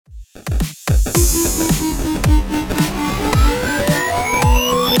Game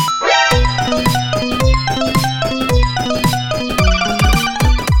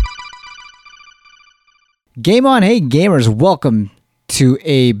on, hey gamers, welcome to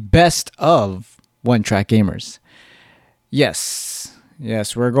a best of One Track Gamers. Yes,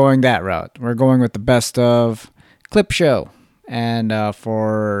 we're going that route. We're going with the best of clip show. And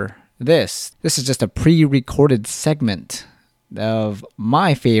for this is just a pre-recorded segment of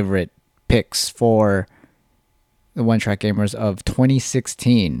my favorite picks for the One Track Gamers of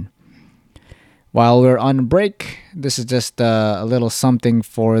 2016. While we're on break, this is just a little something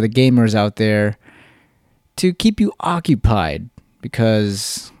for the gamers out there to keep you occupied,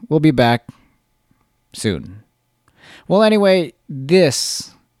 because we'll be back soon. Well, anyway,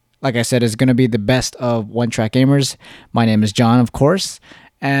 this, like I said, is going to be the best of One Track Gamers. My name is John, of course,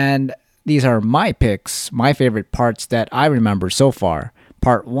 and these are my picks, my favorite parts that I remember so far.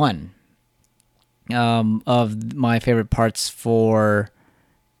 Part 1 of my favorite parts for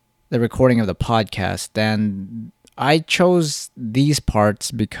the recording of the podcast. And I chose these parts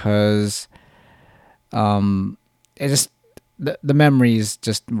because it just the memories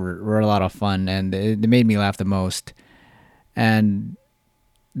just were a lot of fun, and they made me laugh the most. And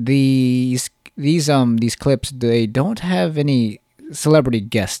these clips, they don't have any celebrity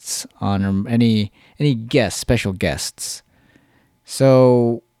guests on them, any special guests.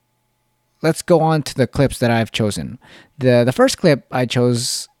 So let's go on to the clips that I've chosen. The first clip I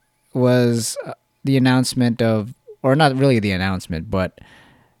chose was the announcement of, or not really the announcement, but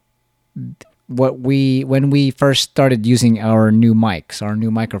when we first started using our new mics, our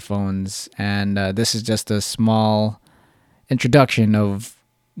new microphones, and this is just a small introduction of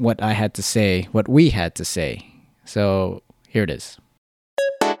what I had to say, what we had to say. So here it is.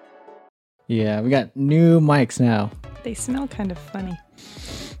 Yeah, we got new mics now. They smell kind of funny.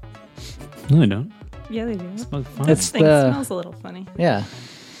 No, they don't. Yeah, they do. It smells fine. It smells a little funny. Yeah.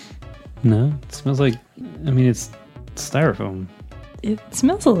 No, it smells like, it's styrofoam. It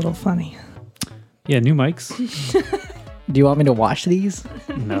smells a little funny. Yeah, new mics. Do you want me to wash these?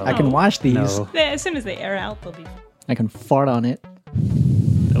 No. I can wash these. No. As soon as they air out, they'll be... I can fart on it.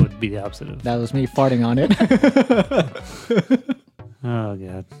 That would be the opposite of... That was me farting on it. Oh,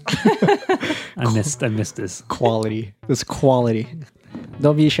 God. I missed this. Quality. This quality.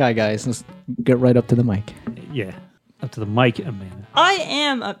 Don't be shy, guys. Let's get right up to the mic. Yeah. Up to the mic, Amanda. I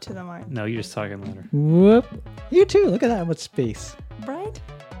am up to the mic. No, you're just talking louder. Whoop. You too. Look at that much space. Right?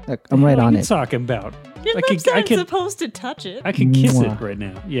 Look, I'm right What on are you it. talking about? Your lips aren't supposed to touch it. I can kiss Mwah. it right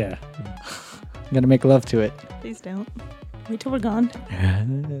now. Yeah. I'm gonna make love to it. Please don't. Wait till we're gone.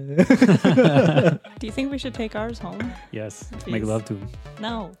 Do you think we should take ours home? Yes. Please. Make love to him.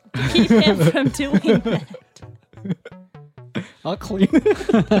 No. To keep him from doing that. I'll clean.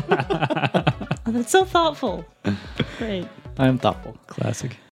 Oh, that's so thoughtful. Great. I'm thoughtful.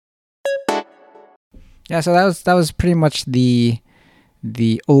 Classic. Yeah, so that was pretty much the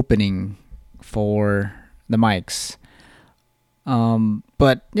opening for the mics.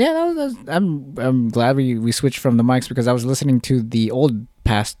 But yeah, I'm glad we switched from the mics, because I was listening to the old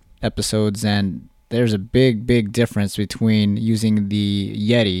past episodes, and there's a big difference between using the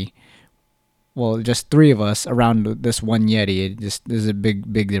Yeti. Well, just three of us around this one Yeti. There's a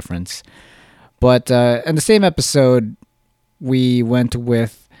big difference. But in the same episode, we went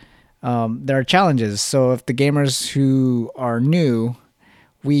with there are challenges. So if the gamers who are new,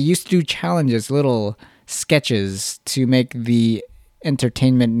 we used to do challenges, little sketches to make the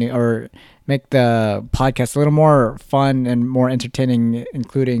entertainment or make the podcast a little more fun and more entertaining,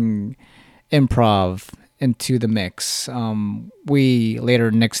 including improv into the mix. We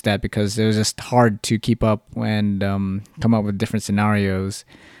later nixed that because it was just hard to keep up and come up with different scenarios.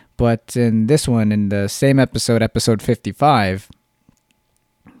 But in this one, in the same episode 55,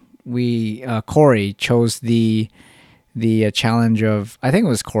 Corey chose the challenge of, I think it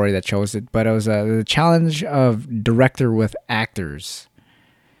was Corey that chose it, but it was the challenge of director with actors.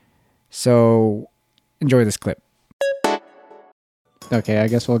 So enjoy this clip. Okay, I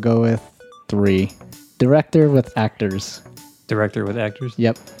guess we'll go with 3. Director with actors. Director with actors?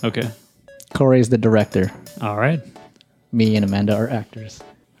 Yep. Okay. Corey's the director. All right. Me and Amanda are actors.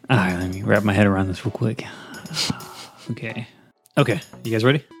 All right, let me wrap my head around this real quick. Okay. You guys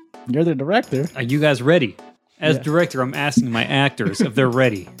ready? You're the director. Are you guys ready? As Yeah. director, I'm asking my actors if they're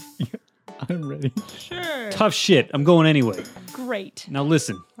ready. I'm ready. Sure. Tough shit. I'm going anyway. Great. Now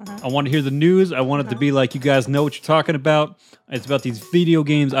listen, I want to hear the news. I want it to be like you guys know what you're talking about. It's about these video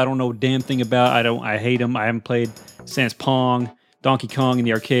games I don't know a damn thing about. I hate them. I haven't played Sans Pong, Donkey Kong in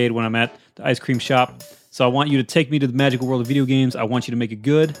the arcade when I'm at the ice cream shop. So I want you to take me to the magical world of video games. I want you to make it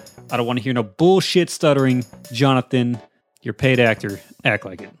good. I don't want to hear no bullshit stuttering. Jonathan, you're paid actor. Act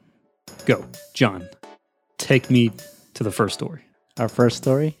like it. Go, John. Take me to the first story. Our first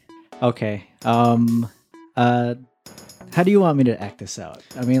story? Okay. How do you want me to act this out?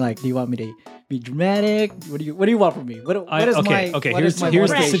 I mean, like, do you want me to be dramatic? What do you want from me? What is okay, my okay. what Here's is my the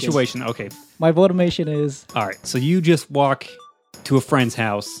motivation? situation. Okay, My motivation is all right. So you just walk to a friend's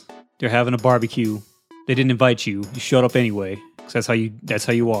house. They're having a barbecue. They didn't invite you. You showed up anyway. 'Cause that's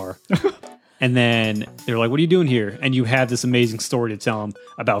how you are. And then they're like, "What are you doing here?" And you have this amazing story to tell them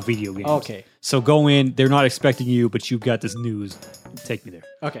about video games. okay. So go in. They're not expecting you, but you've got this news. Take me there.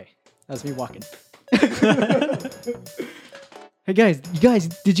 Okay, that's me walking. Hey guys,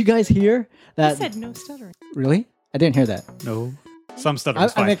 did you guys hear I that? said no stuttering. Really? I didn't hear that. No, some stuff is I'm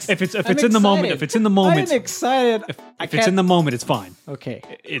fine. ex- If it's I'm in the moment, excited. if it's in the moment, I'm excited. if it's in the moment, it's fine. Okay,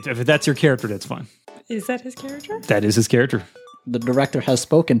 If that's your character, that's fine. Is that his character? That is his character. the director has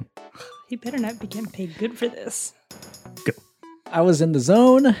spoken. He better not be getting paid good for this. Go. I was in the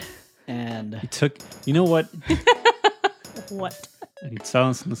zone, and He took. You know what? What? I need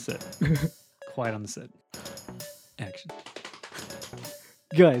silence on the set. Quiet on the set. Action.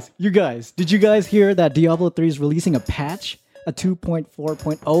 you guys, did you guys hear that Diablo 3 is releasing a patch, a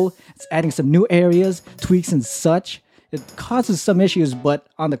 2.4.0? It's adding some new areas, tweaks, and such. It causes some issues, but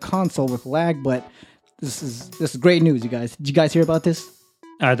on the console with lag. But this is great news, you guys. Did you guys hear about this?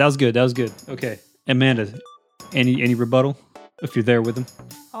 All right, that was good. That was good. Okay, Amanda, any rebuttal? If you're there with him,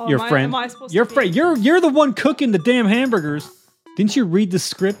 Oh, your am friend, I supposed your to be- friend, you're the one cooking the damn hamburgers. Didn't you read the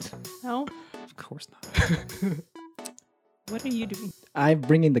script? No? Of course not. What are you doing? I'm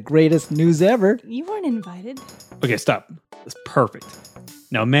bringing the greatest news ever. You weren't invited. Okay, stop. That's perfect.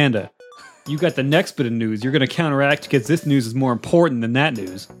 Now, Amanda, you got the next bit of news. You're going to counteract because this news is more important than that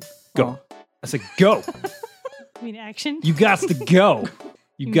news. Go. Oh. I said, go. You mean action? You got to go.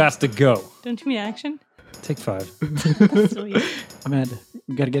 You got to go. Don't you mean action? Take 5. Sweet. Amanda,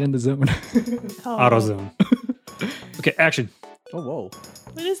 we gotta get in the zone. Oh. AutoZone. Okay, action. Oh, whoa.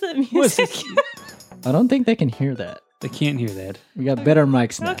 What is that What's music? this? I don't think they can hear that. They can't hear that. We got better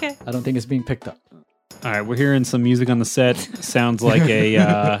mics now. Okay. I don't think it's being picked up. All right, we're hearing some music on the set. Sounds like a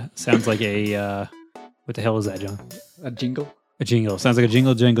what the hell is that, John? A jingle? A jingle. Sounds like a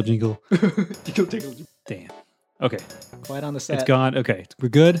jingle. Jingle. Damn. Okay, Quiet on the set. it's gone. Okay, we're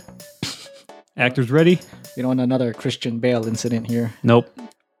good. Actors ready? You don't want another Christian Bale incident here. Nope.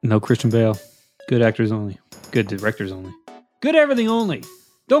 No Christian Bale. Good actors only. Good directors only. Good everything only.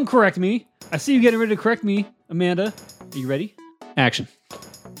 Don't correct me. I see you getting ready to correct me, Amanda. Are you ready? Action.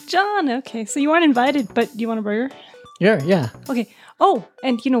 John, okay. So you aren't invited, but you want a burger? Yeah. Okay. Oh,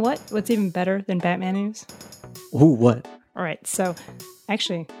 and you know what? What's even better than Batman news? Ooh, what? All right. So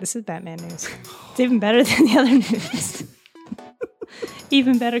actually, this is Batman news. It's even better than the other news.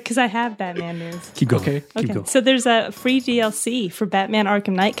 Even better because I have Batman news. Keep going. Okay. Keep Okay. going. So there's a free DLC for Batman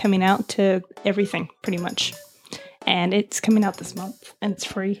Arkham Knight coming out to everything, pretty much. And it's coming out this month, and it's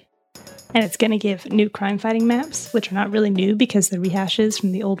free. And it's going to give new crime fighting maps, which are not really new because they're rehashes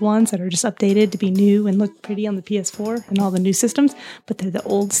from the old ones that are just updated to be new and look pretty on the PS4 and all the new systems. But they're the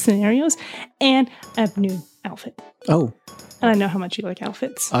old scenarios. And a new outfit. Oh, And I know how much you like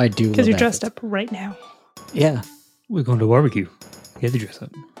outfits. I do. Because love you're dressed outfits. up right now. Yeah. We're going to a barbecue. You have to dress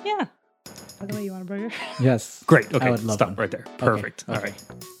up. Yeah. By the way, you want a burger? Yes. Great. Okay. would love Stop one. right there. Perfect. Okay. All right.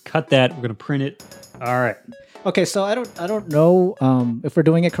 Cut that. We're gonna print it. All right. Okay, so I don't know if we're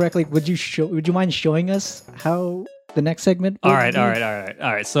doing it correctly. Would you mind showing us how the next segment? All would right. be?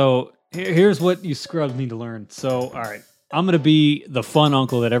 All right. So here's what you scrubs need to learn. So all right, I'm gonna be the fun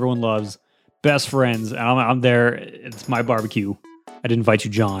uncle that everyone loves, best friends. And I'm there. It's my barbecue. I didn't invite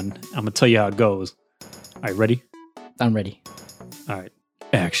you, John. I'm gonna tell you how it goes. All right. Ready? I'm ready. All right.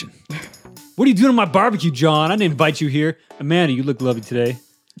 Action. What are you doing on my barbecue, John? I didn't invite you here. Amanda, you look lovely today.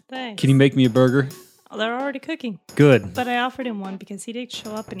 Thanks. Can you make me a burger? Oh, they're already cooking. Good. But I offered him one because he did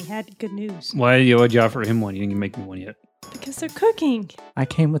show up and he had good news. Why'd you offer him one? You didn't make me one yet. Because they're cooking. I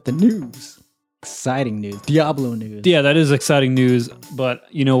came with the news. Exciting news. Diablo news. Yeah, that is exciting news. But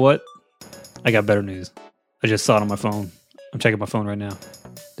you know what? I got better news. I just saw it on my phone. I'm checking my phone right now.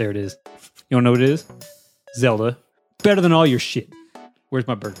 There it is. You want to know what it is? Zelda. Better than all your shit. Where's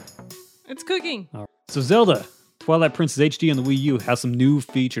my burger? It's cooking. All right. So Zelda, Twilight Princess HD on the Wii U has some new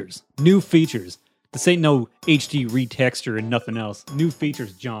features. New features. This ain't no HD retexture and nothing else. New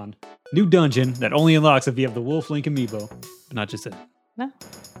features, John. New dungeon that only unlocks if you have the Wolf Link amiibo. But not just it. No,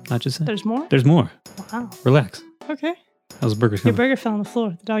 Not just it. there's more? There's more. Wow. Relax. Okay. How's the burger Your coming? burger fell on the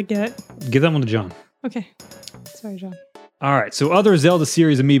floor. The dog get it. Give that one to John. Okay. Sorry, John. All right, so other Zelda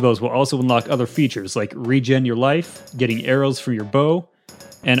series amiibos will also unlock other features like regen your life, getting arrows for your bow,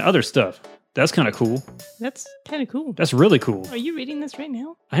 and other stuff. That's kind of cool. That's kind of cool. That's really cool. Are you reading this right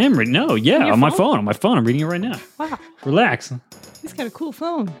now? I am reading. No, yeah, your on my phone? phone. On my phone. I'm reading it right now. Wow. Relax. He's got a cool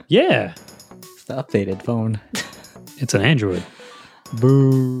phone. Yeah, It's the updated phone. it's an Android.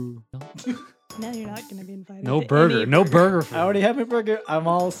 Boo. Now you're not going to be invited. No to burger. any No burger. For I already have my burger. I'm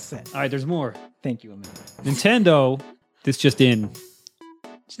all set. All right, there's more. Thank you, Amanda. Nintendo. This just in.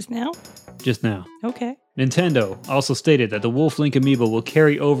 Just now? Just now. Okay. Nintendo also stated that the Wolf Link amiibo will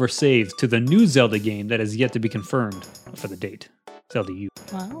carry over saves to the new Zelda game that is yet to be confirmed for the date. Zelda U.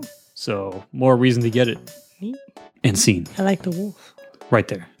 Wow. So, more reason to get it Neat. and seen. I like the wolf. Right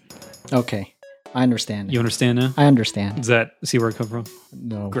there. Okay. I understand. You understand now? I understand. Does that see where it come from?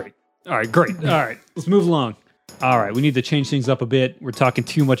 No. Great. All right, great. All right, let's move along. All right, we need to change things up a bit. We're talking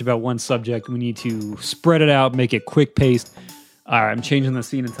too much about one subject. We need to spread it out, make it quick paced. All right, I'm changing the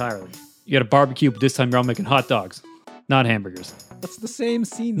scene entirely. You got a barbecue, but this time you're all making hot dogs, not hamburgers. That's the same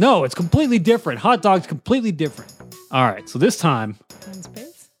scene. No, it's completely different. Hot dogs, completely different. All right, so this time, In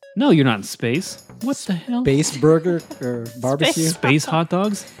space? no, you're not in space. What the hell? Base burger or barbecue. Space hot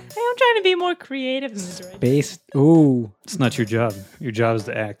dogs? Hey, I'm trying to be more creative in this right. Base. Ooh. It's not your job. Your job is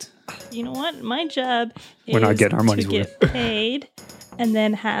to act. You know what? My job is We're not getting our money's to get paid and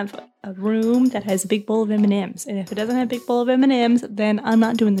then have a room that has a big bowl of M&Ms. And if it doesn't have a big bowl of M&Ms, then I'm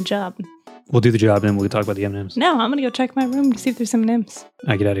not doing the job. We'll do the job, then we'll talk about the M&Ms. No, I'm going to go check my room to see if there's M&Ms. All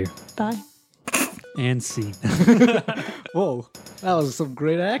right, get out of here. Bye. And scene. Whoa. That was some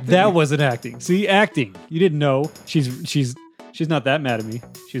great acting. That wasn't acting. See, acting. You didn't know. She's not that mad at me.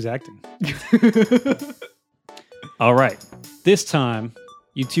 She's acting. All right. This time,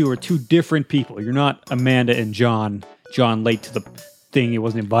 you two are two different people. You're not Amanda and John. John late to the thing he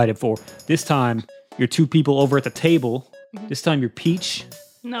wasn't invited for. This time, you're two people over at the table. This time, you're Peach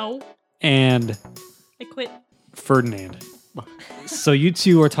No, and I quit. Ferdinand. So you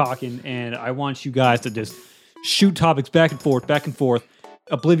two are talking, and I want you guys to just shoot topics back and forth,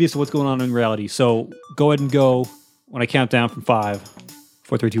 oblivious to what's going on in reality. So go ahead and go when I count down from 5,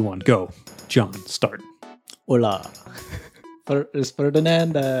 4, 3, 2, 1. Go. John, start. Hola. Is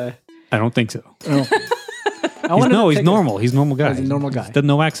Ferdinand? I don't think so. He's Normal. He's a normal guy. He's a normal guy. He does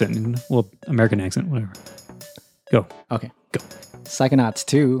no accent. Well, American accent, whatever. Go. Okay. Go. Psychonauts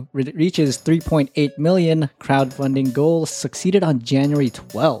 2 reaches 3.8 million crowdfunding goal, succeeded on January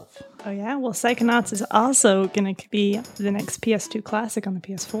 12th. Oh, yeah? Well, Psychonauts is also going to be the next PS2 classic on the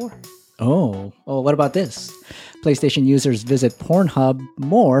PS4. Oh, what about this? PlayStation users visit Pornhub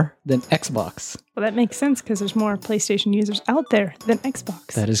more than Xbox. Well, that makes sense because there's more PlayStation users out there than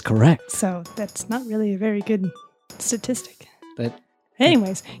Xbox. That is correct. So that's not really a very good statistic. But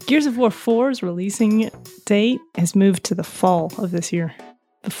Anyways, Gears of War 4's releasing date has moved to the fall of this year.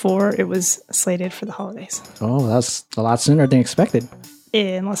 Before, it was slated for the holidays. that's a lot sooner than expected.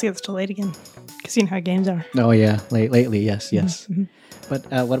 Unless it gets delayed again. Because you know how games are. Oh yeah, lately, yes. Mm-hmm.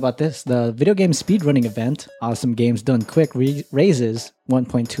 But what about this? The video game speedrunning event, Awesome Games Done Quick, raises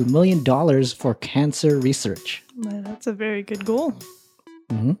 $1.2 million for cancer research. Well, that's a very good goal.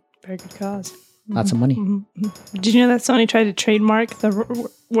 Mhm. Very good cause. Lots of money. Did you know that Sony tried to trademark the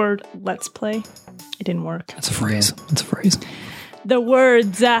word "let's play"? It didn't work. That's a phrase. That's a phrase. The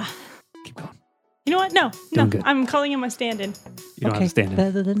words. Keep going. You know what? No. good. I'm calling him my stand-in. You don't have to stand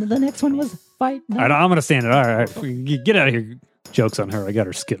it. The next one was fight. All right, I'm going to stand it. All right. Get out of here. Joke's on her. I got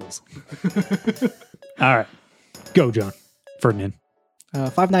her Skittles. All right. Go, John. Ferdinand.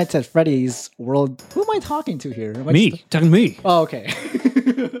 Five Nights at Freddy's World. Who am I talking to here? Am I Me. just- Talking to me. Oh, okay.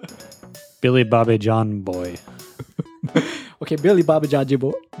 Billy Bobby John Boy. Okay, Billy Bobby Jaji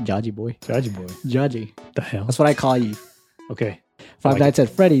Boy. Judgy Boy. Jaji. The hell? That's what I call you. Okay. Five Nights at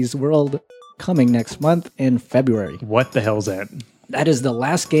Freddy's World coming next month in February. What the hell's that? That is the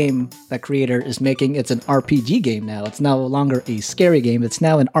last game that creator is making. It's an RPG game now. It's no longer a scary game. It's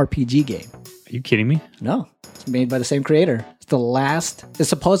now an RPG game. Are you kidding me? No, it's made by the same creator. It's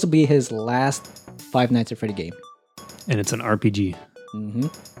supposed to be his last Five Nights at Freddy game. And it's an RPG. Mm-hmm.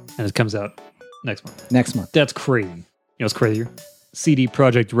 And it comes out next month. Next month. That's crazy. You know what's crazier? CD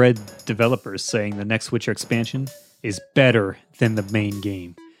Projekt Red developers saying the next Witcher expansion is better than the main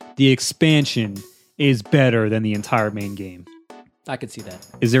game. The expansion is better than the entire main game. I could see that.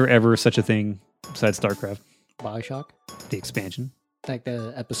 Is there ever such a thing besides StarCraft? Bioshock, The expansion? like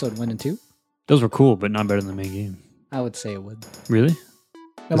the episode 1 and 2. Those were cool, but not better than the main game. I would say it would, Really?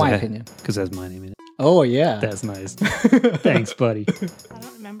 in my opinion. Because that's my name in it. Oh yeah, That's nice. Thanks, buddy. I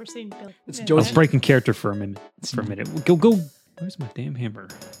don't remember seeing Bill. It's I Joe- was breaking character for a minute. Go. Where's my damn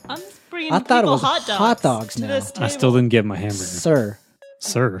hamburger? I'm just bringing I thought it people was hot dogs to now. this I still table. didn't get my hamburger. sir.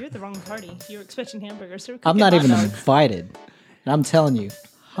 Sir. You're at the wrong party. You were expecting hamburgers. So I'm not even invited. And I'm telling you,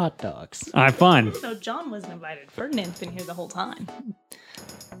 hot dogs. All right, fine. No, John wasn't invited. Ferdinand's been here the whole time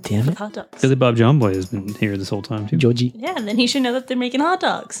Damn with it. hot dogs. Billy Bob John Boy has been here this whole time, too. Joji. Yeah, and then he should know that they're making hot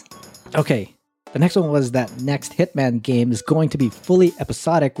dogs. Okay. The next one was that next Hitman game is going to be fully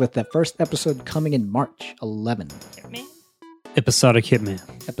episodic with the first episode coming in March 11. Man, Episodic Hitman.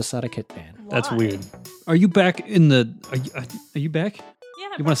 Episodic Hitman. That's why? weird. Are you back in the... Are you back? Yeah,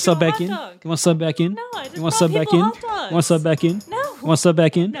 I You brought want to sub people back a in? hot You dog. want to sub back in? No, I just You want to brought sub back people in? hot You dogs. want to sub back in? No, You want to sub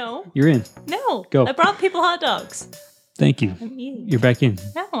back in? no, You're in. no. Go. I brought people hot dogs. Thank you. I'm eating. You're back in.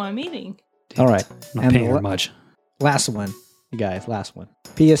 No, I'm eating. All right. I'm not And paying the her much. last one, you guys, last one.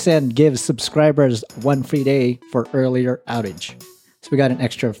 PSN gives subscribers 1 free day for earlier outage. So we got an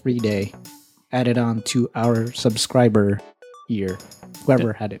extra free day added on to our subscriber year.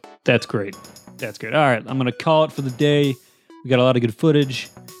 Whoever had it. That's great. That's good. All right, I'm going to call it for the day. We got a lot of good footage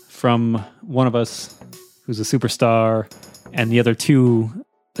from one of us who's a superstar and the other two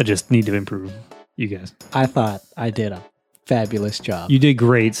that just need to improve. You guys. I thought I did a fabulous job. You did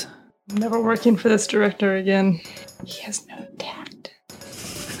great. I'm never working for this director again. He has no tact.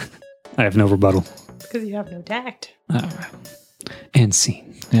 I have no rebuttal. Because you have no tact. All right. And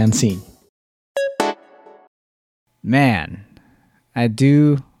scene. And scene. Man, I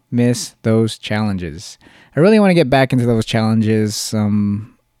do miss those challenges. I really want to get back into those challenges.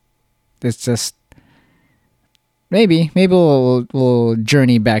 It's just maybe we'll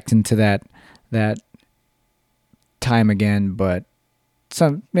journey back into that time again, but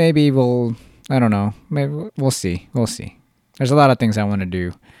maybe I don't know. Maybe we'll see. We'll see. There's a lot of things I want to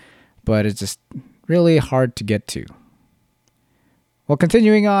do, but it's just really hard to get to. Well,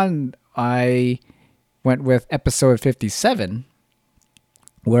 continuing on, I went with episode 57,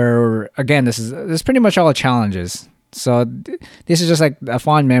 where again this is pretty much all challenges. So this is just like a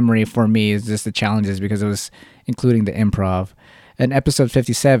fond memory for me, is just the challenges, because it was including the improv. In episode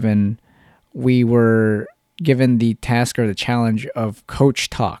 57, we were given the task or the challenge of coach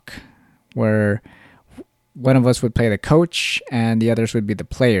talk, where one of us would play the coach and the others would be the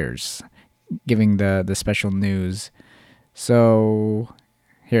players, giving the special news. So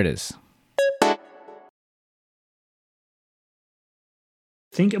here it is. I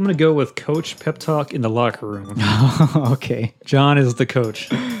think I'm going to go with Coach Pep Talk in the locker room. Okay. John is the coach.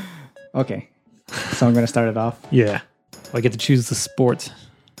 Okay. So I'm going to start it off. Yeah. I get to choose the sport.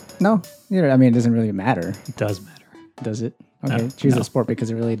 No, I mean, it doesn't really matter, It does matter. does it? Okay, No, choose no. the sport because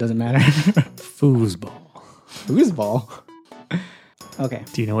it really doesn't matter. Foosball. Foosball. Okay,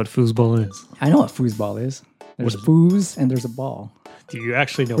 Do you know what foosball is? I know what foosball is. There's What is it? foos and there's a ball. Do you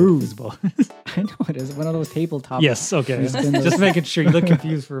actually know Foos. what foosball is? I know it is. One of those tabletop. Yes, okay. Who's been Just those- making sure. You look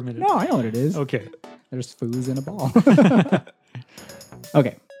confused for a minute. No, I know what it is. Okay. There's foos and a ball.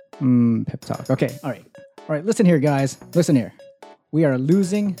 Okay. Pep talk. Okay. All right. All right. Listen here, guys. Listen here. We are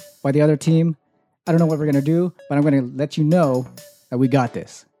losing by the other team. I don't know what we're gonna do, but I'm gonna let you know that we got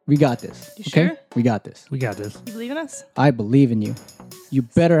this. We got this. You okay? sure? We got this. We got this. You believe in us? I believe in you. You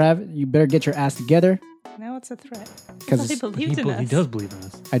better get your ass together, Now it's a threat. because He believed in us. He does believe in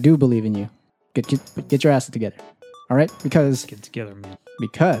us. I do believe in you. Get your ass together. All right? Because Get together, man.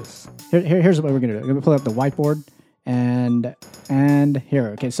 here's what we're gonna do. I'm gonna pull up the whiteboard and here.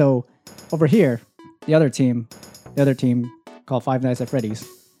 Okay, so over here, the other team called Five Nights at Freddy's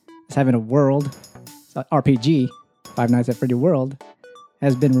is having a world RPG. Five Nights at Freddy World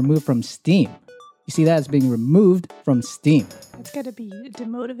has been removed from Steam. You see that? It's being removed from Steam. That's got to be a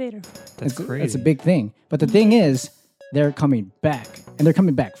demotivator. That's crazy. It's a big thing. But the thing is, they're coming back, and they're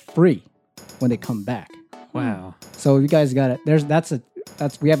coming back free when they come back. Wow. So you guys got it.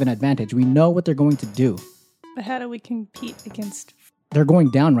 We have an advantage. We know what they're going to do. But how do we compete against? They're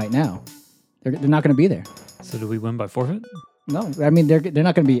going down right now. They're not going to be there. So do we win by forfeit? No, I mean they're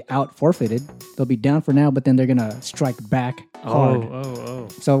not going to be out forfeited. They'll be down for now, but then they're going to strike back hard. Oh.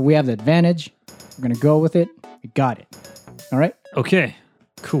 So we have the advantage. We're going to go with it. We got it. All right, Okay.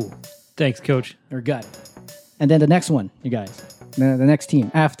 Cool. Thanks, coach. we got it. And then the next one, you guys, the next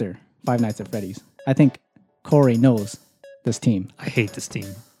team after Five Nights at Freddy's. I think Corey knows this team. I hate this team.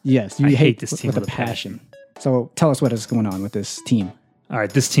 Yes, you I hate hate this team with a with a passion. So tell us what is going on with this team. All right,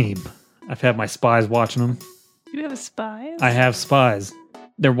 this team. I've had my spies watching them. You have spies? I have spies.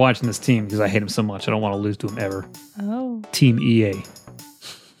 They're watching this team because I hate them so much. I don't want to lose to them ever. Oh. Team EA.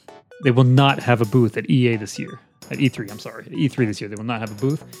 They will not have a booth at EA this year. At E3, I'm sorry. At E3 this year, they will not have a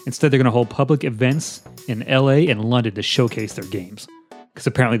booth. Instead, they're going to hold public events in LA and London to showcase their games. Because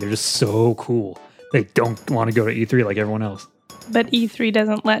apparently they're just so cool. They don't want to go to E3 like everyone else. But E3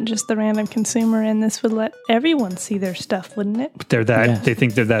 doesn't let just the random consumer in. This would let everyone see their stuff, wouldn't it? But they're that Yeah. they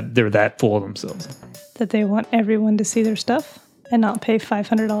think they're that full of themselves. That they want everyone to see their stuff? and not pay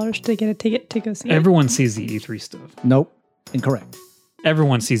 $500 to get a ticket to go see Everyone sees the E3 stuff. Nope. Incorrect.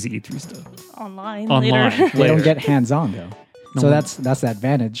 Everyone sees the E3 stuff. it online Online. later. They don't Later. get hands-on though. No So one- that's the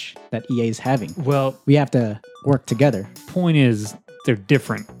advantage that EA is having. Well, We have to work together. point is, they're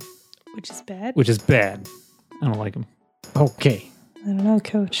different, Which is bad. which is bad. I don't like them. Okay. I don't know,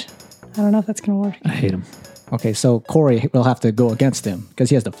 Coach. I don't know if that's going to work. I hate them. Okay, so Corey will have to go against him because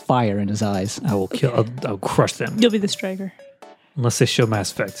he has the fire in his eyes. I will kill. I'll crush them You'll be the striker. unless they show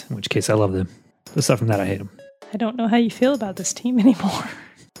Mass Effect, in which case I love them. Aside from that, I hate them. I don't know how you feel about this team anymore.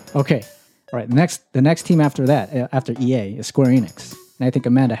 Okay. All right. The next team after that, after EA, is Square Enix. And I think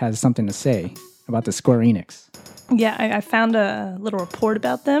Amanda has something to say about the Square Enix. Yeah, I found a little report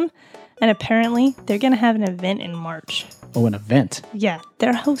about them, and apparently they're going to have an event in March. Oh, an event. Yeah,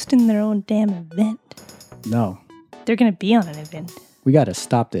 they're hosting their own damn event. No. They're going to be on an event. We got to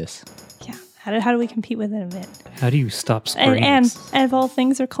stop this. Yeah, how do we compete with an event? How do you stop Square And Enix? of all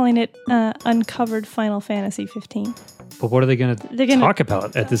things, they're calling it Uncovered Final Fantasy 15. But what are they going They're to gonna- talk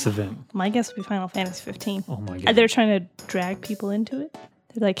about at this event? My guess would be Final Fantasy 15. Oh my And god! they're trying to drag people into it.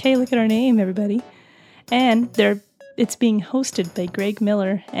 They're like, hey, look at our name, everybody. And it's being hosted by Greg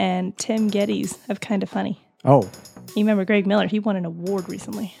Miller and Tim Geddes of Kinda Funny. Oh, You remember Greg Miller? He won an award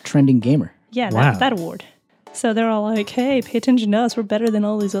recently. trending gamer. Yeah, Wow. that award. So they're all like, hey, pay attention to us. We're better than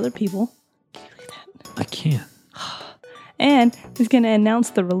all these other people. I can't. And he's going to announce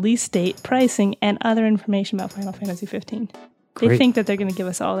the release date, pricing, and other information about Final Fantasy 15. They Great. think that they're going to give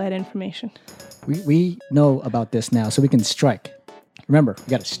us all that information. We know about this now, so we can strike. Remember, we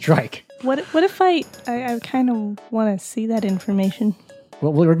got to strike. What if I kind of want to see that information?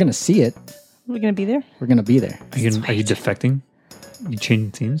 Well, we're going to see it. We're going to be there? We're going to be there. Are you defecting? You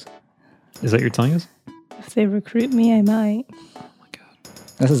changing teams? Is that what you're telling us? If they recruit me, I might. Oh my god!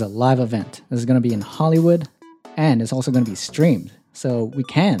 This is a live event. This is going to be in Hollywood, and it's also going to be streamed. So we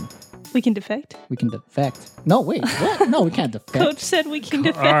can defect. defect. No, wait, what? No, we can't defect. Coach said we can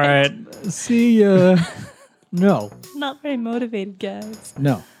defect. All right. See ya. No, Not very motivated, guys.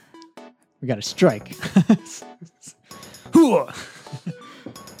 no. We got to strike. Hooah.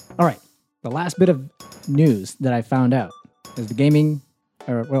 All right. The last bit of news that I found out is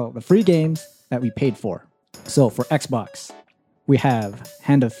the free games that we paid for. So for Xbox, we have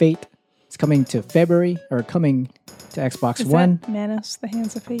Hand of Fate. It's coming to Xbox Is One. that Manos, the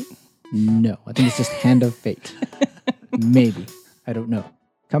Hands of Fate? No, I think it's just Hand of Fate. Maybe. I don't know.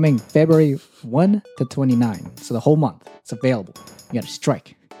 Coming February 1 to 29. So the whole month. It's available. You got to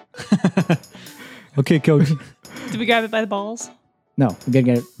strike. Okay, coach. Did we grab it by the balls? No, we got to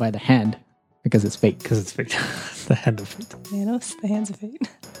get it by the hand because it's fake. Because it's fake. The hand of fate. Manos, the Hands of Fate.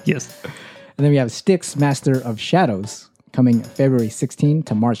 Yes. And then we have Styx Master of Shadows coming February 16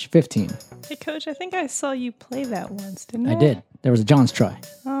 to March 15. Hey, Coach, I think I saw you play that once, didn't I? I did. There was a John's try.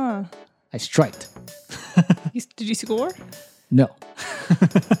 Ah. I striked. Did you score? No.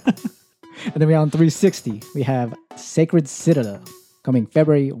 And then we on 360, we have Sacred Citadel coming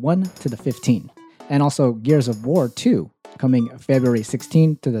February 1 to the 15th. And also Gears of War 2 coming February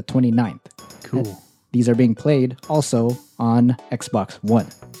 16 to the 29th. Cool. These are being played also on Xbox One.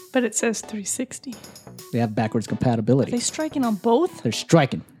 But it says 360. They have backwards Are they compatibility. striking on both? They're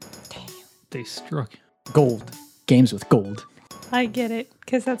striking. They struck. Gold. Games with gold. I get it,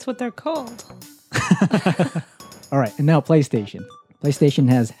 because that's what they're called. All right, and now PlayStation. PlayStation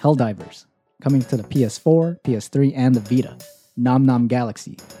has Helldivers coming to the PS4, PS3, and the Vita. Nom Nom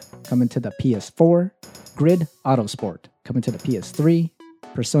Galaxy coming to the PS4. Grid Autosport coming to the PS3.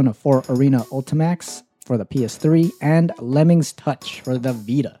 Persona 4 Arena Ultimax for the PS3. And Lemmings Touch for the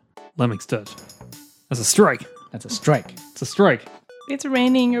Vita. Lemmings touch. That's a strike. That's a strike. It's a strike. It's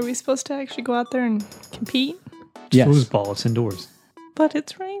raining. Are we supposed to actually go out there and compete? Yes. Foosball. It's indoors. But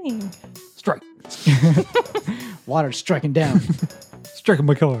it's raining. Strike. Water striking down. Striking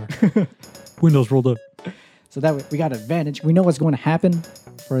my car. Windows rolled up. So that we got advantage. We know what's going to happen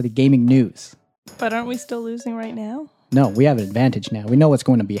for the gaming news. But aren't we still losing right now? No, we have an advantage now. We know what's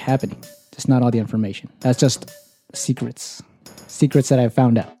going to be happening. Just not all the information. That's just secrets. Secrets that I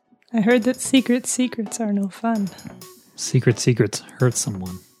found out. I heard that secrets are no fun. Secrets hurt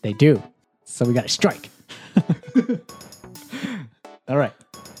someone. They do. So we got to strike. All right.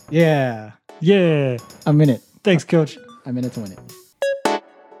 Yeah. Yeah. I'm in it. Thanks, coach. I'm in it to win it.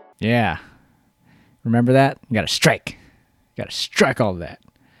 Yeah. Remember that? You gotta strike. You gotta strike all of that.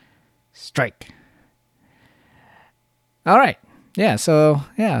 Strike. All right. Yeah, so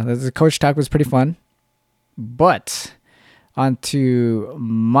yeah, the coach talk was pretty fun. But on to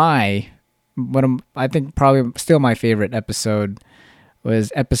I think probably still my favorite episode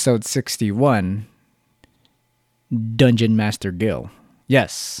was episode 61. Dungeon Master Gil.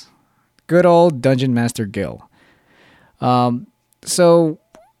 Yes, good old Dungeon Master Gil. So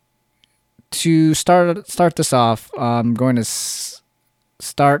to start this off, I'm going to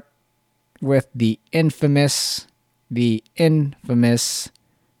start with the infamous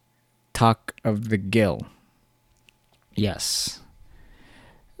talk of the Gil. Yes.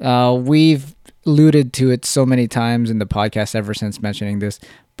 We've alluded to it so many times in the podcast ever since mentioning this,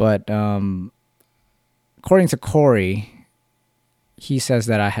 but according to Corey, he says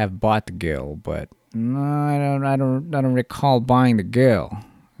that I have bought the Gil, but no, I don't recall buying the Gil.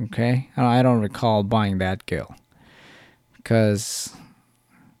 Okay, I don't recall buying that Gil because,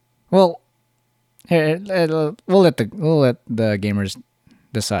 well, here, we'll let the gamers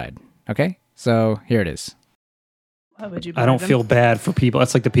decide. Okay, so here it is. Why would you buy I don't them? feel bad for people.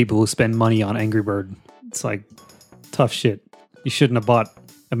 That's like the people who spend money on Angry Bird. It's like tough shit. You shouldn't have bought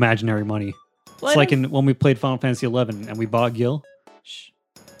imaginary money. Well, It's I like don't- when we played Final Fantasy 11 and we bought Gil. Shh.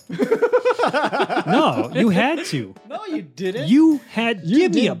 No, you had to. No, you didn't. You had.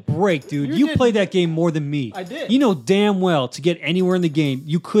 Give me did. a break, dude. You You did. played that game more than me. I did. You know damn well to get anywhere in the game,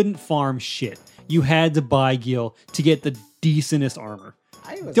 you couldn't farm shit. You had to buy Gil to get the decentest armor.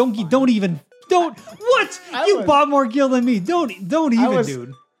 Don't even. What? I You was- bought more Gil than me. Don't even, was-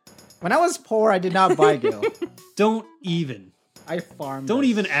 dude. When I was poor, I did not buy Gil. Don't even. I farmed. Don't this.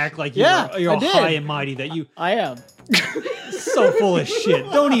 even act like Yeah, you're I all did. high and mighty that you I am. so full of shit.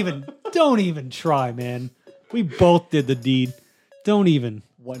 Don't even try, man. We both did the deed. Don't even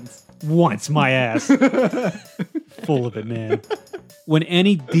once my ass. Full of it, man. When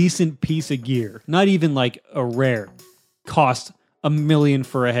any decent piece of gear, not even like a rare, costs $1 million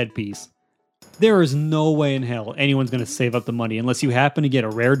for a headpiece, there is no way in hell anyone's going to save up the money unless you happen to get a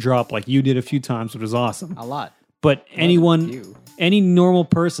rare drop like you did a few times, which was awesome. A lot. But anyone, you. any normal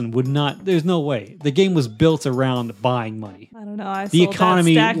person would not. There's no way. The game was built around buying money. I don't know. I The sold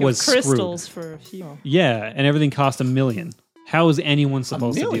economy that stack was of crystals for a few. Yeah, and everything cost $1 million. How is anyone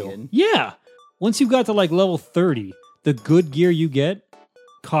supposed to deal? million? Yeah. Once you got to like level 30, the good gear you get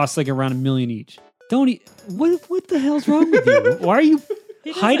costs like around $1 million each. What the hell's wrong with you? Why are you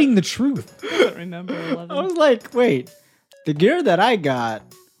hiding the truth? I don't remember 11. I was like, wait, the gear that I got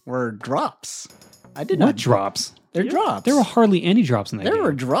were drops. I did What not. drops? They're drops. There were hardly any drops in that There game.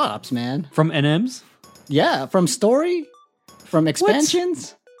 were drops, man. From NMs? Yeah, from story, from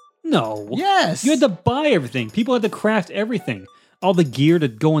expansions. No. Yes. You had to buy everything. People had to craft everything. All the gear to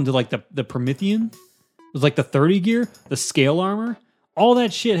go into like the Promethean. It was like the 30 gear, the scale armor. All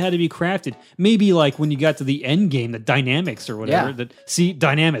that shit had to be crafted. Maybe like when you got to the end game, the dynamics or whatever. Yeah. See,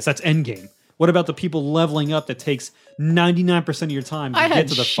 dynamics, that's end game. What about the people leveling up that takes 99% of your time to I get had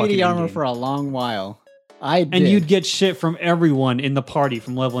to the fucking shitty end armor game? for a long while. I did. And you'd get shit from everyone in the party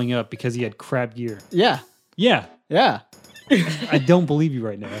from leveling up because he had crap gear. yeah, Yeah, yeah. I don't believe you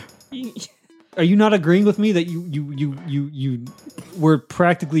right now. Are you not agreeing with me that you were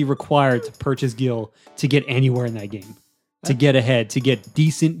practically required to purchase Gil to get anywhere in that game? To get ahead, to get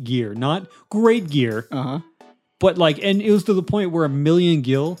decent gear, not great gear, but like, and it was to the point where 1 million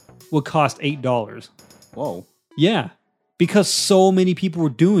Gil would cost $8. Whoa. Yeah, because so many people were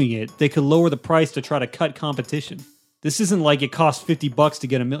doing it, they could lower the price to try to cut competition. This isn't like it cost $50 to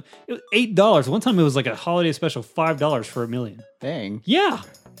get $1 million. It was $8. One time it was like a holiday special, $5 for $1 million. Dang. Yeah,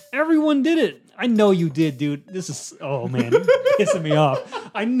 everyone did it. I know you did, dude. This is, oh man, you're pissing me off.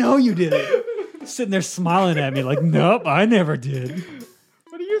 I know you did it. Sitting there smiling at me like, nope, I never did.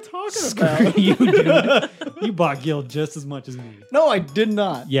 What are you talking Screw you, dude. You bought Gil just as much as me. No, I did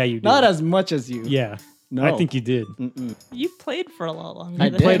not. Yeah, you did. Not as much as you. Yeah, No. I think you did. You played for a lot longer. I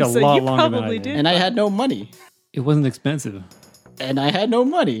than did. Played him, a so lot you longer than I probably did. did. And I had no money. It wasn't expensive. And I had no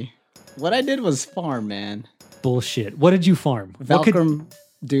money. What I did was farm, man. Bullshit. What did you farm? What could- Valkyrie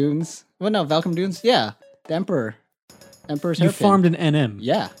Dunes. Well, no, Valkyrie Dunes. Yeah, the Emperor. Emperor's you hairpin. farmed an NM.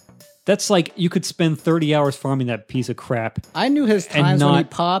 Yeah. That's like you could spend 30 hours farming that piece of crap, I knew his times when he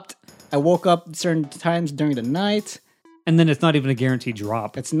not- popped. I woke up certain times during the night. and then it's not even a guaranteed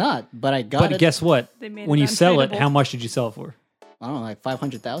drop. It's not, but I got But it. guess what? They made When it you sell it, untradeable. how much did you sell it for? I don't know, like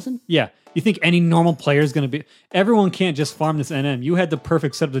 500,000? Yeah. You think any normal player is going to be... Everyone can't just farm this NM. You had the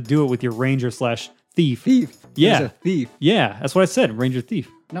perfect setup to do it with your ranger / thief. Thief. Yeah. He was a thief. Yeah, that's what I said. Ranger thief.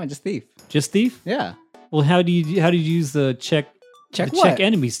 No, just thief. Just thief? Yeah. Well, how did you use the check Check the what? check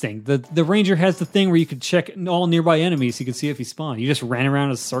enemies thing? The ranger has the thing where you could check all nearby enemies so you could see if he spawned. You just ran around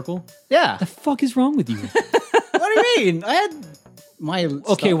in a circle? Yeah. The fuck is wrong with you? What do you mean? I had my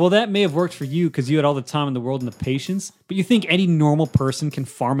Okay, stuff. well, that may have worked for you because you had all the time in the world and the patience. But you think any normal person can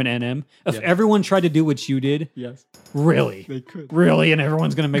farm an NM? If everyone tried to do what you did, Yes, really? they could. Really? And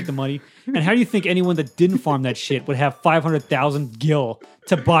everyone's going to make the money? And how do you think anyone that didn't farm that shit would have 500,000 gil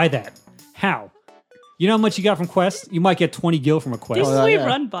to buy that? How? You know how much you got from Quest? You might get 20 gil from a Quest. Didn't we yeah.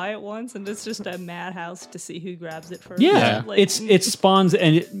 run by it once and it's just a madhouse to see who grabs it first? Yeah, Like, it spawns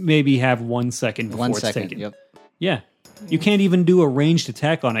and it maybe have 1 second before 1 it's second. taken. Yep. Yeah. You can't even do a ranged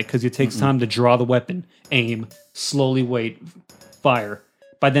attack on it because it takes time to draw the weapon, aim, slowly wait, fire.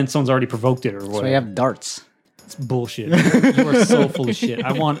 By then, someone's already provoked it or whatever. So we have darts. It's bullshit. You are so full of shit.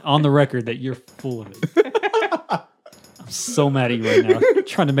 I want on the record that you're full of it. I'm so mad at you right now.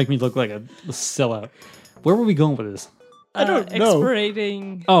 Trying to make me look like a sellout. Where were we going with this? I don't know.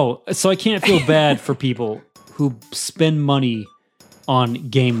 Explorating. Oh, so I can't feel bad for people who spend money on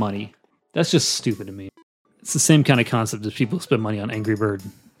game money. That's just stupid to me. It's the same kind of concept as people who spend money on Angry Bird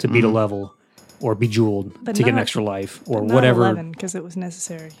to beat a level or Bejeweled But to get an not- extra life or Not whatever. 11 because it was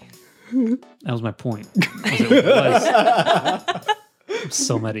necessary. That was my point. It was. I'm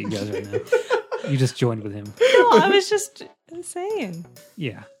so mad at you guys right now. You just joined with him. No, I was just saying.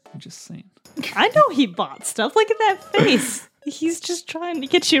 Yeah, I'm just saying. I know he bought stuff. Look at that face. He's just trying to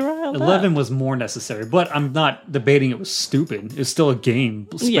get you riled 11 up. was more necessary, but I'm not debating it was stupid. It's still a game.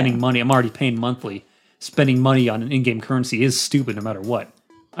 Spending Yeah. money, I'm already paying monthly. Spending money on an in-game currency is stupid no matter what.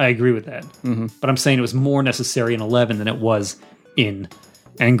 I agree with that. But I'm saying it was more necessary in 11 than it was in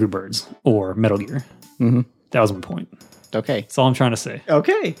Angry Birds or Metal Gear. That was my point. Okay. That's all I'm trying to say.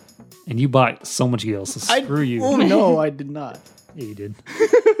 Okay. And you bought so much gil, so screw you. Oh no, I did not. Yeah, you did.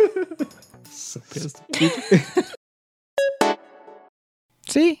 So pissed.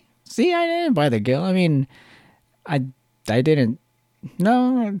 See, I didn't buy the gill. I mean, I didn't.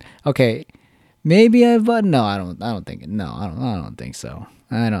 No. Okay. Maybe I bought. No, I don't think it. No, I don't think so.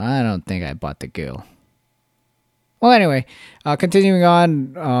 I don't think I bought the gill. Well, anyway, continuing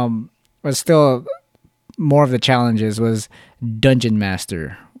on. Was still more of the challenges was Dungeon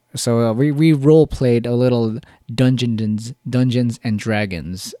Master. So we role played a little Dungeons and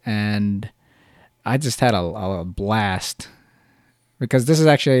Dragons, and I just had a blast because this is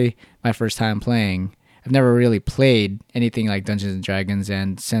actually my first time playing. I've never really played anything like Dungeons and Dragons,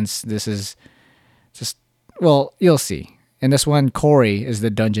 and since this is just, well, you'll see. In this one, Corey is the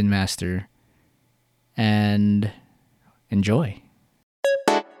Dungeon Master, and enjoy.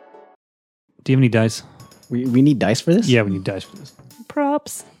 Do you have any dice? We need dice for this? Yeah, we need dice for this.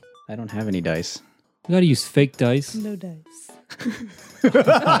 Props. I don't have any dice. We gotta use fake dice. No dice. That's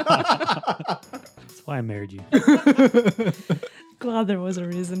why I married you. Glad there was a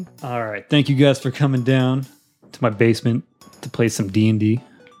reason. All right. Thank you guys for coming down to my basement to play some D&D.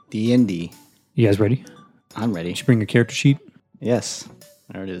 D&D. You guys ready? I'm ready. Did you bring your character sheet? Yes.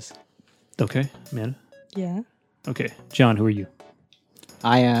 There it is. Okay. Amanda? Yeah. Okay. John, who are you?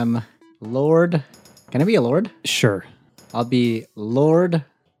 I am Lord. Can I be a Lord? Sure. I'll be Lord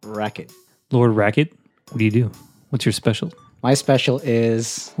Racket. Lord Racket? What do you do? What's your special? My special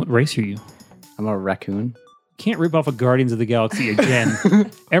is What race are you? I'm a raccoon. Can't rip off a Guardians of the Galaxy again.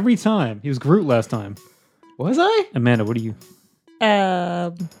 Every time. He was Groot last time. Was I? Amanda, what are you?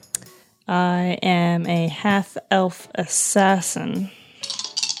 I am a half elf assassin.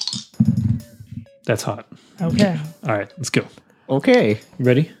 That's hot. Okay. All right. Let's go. Okay. You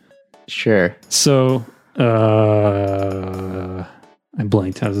ready? Sure. So, I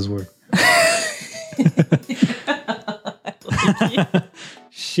blanked. How does this work?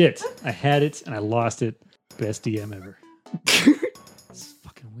 Shit. I had it and I lost it. Best DM ever. It's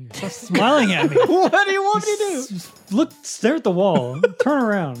fucking weird. Stop smiling at me. What do you want me to do? Just look, stare at the wall. Turn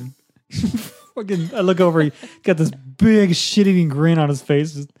around. Fucking, I look over. He got this big shit-eating grin on his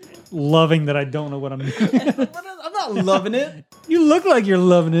face, just loving that I don't know what I'm doing. I'm not loving it. You look like you're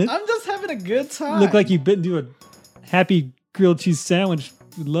loving it. I'm just having a good time. Look like you bit into a happy grilled cheese sandwich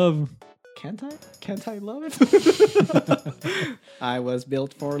with love. Can't I? Can't I love it? I was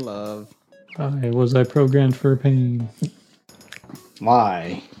built for love. Why was I programmed for pain?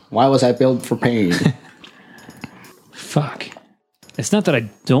 Why? Why was I built for pain? Fuck. It's not that I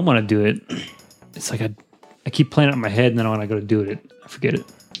don't want to do it. It's like I keep playing it in my head, and then when I go to do it, I forget it.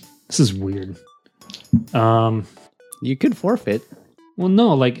 This is weird. You could forfeit. Well,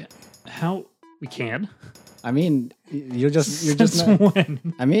 no, like how we can. I mean, you're just Since not,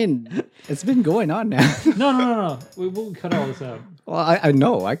 when? I mean, it's been going on now. No. We'll cut all this out. Well, I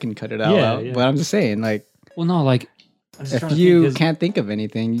know I can cut it all Yeah, out, yeah. but I'm just saying, like, Well, no, like I'm just if trying to you think, 'cause- can't think of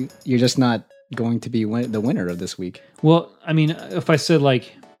anything, you're just not going to be the winner of this week. Well, I mean, if I said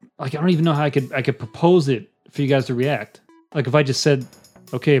like I don't even know how I could propose it for you guys to react. Like if I just said,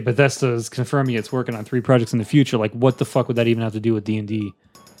 okay, Bethesda is confirming it's working on 3 projects in the future, like what the fuck would that even have to do with D&D?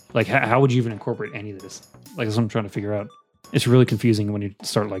 Like how would you even incorporate any of this? Like that's what I'm trying to figure out. It's really confusing when you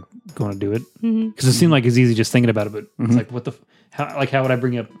start like going to do it. Because it seemed like it's easy just thinking about it, but it's like what the how would I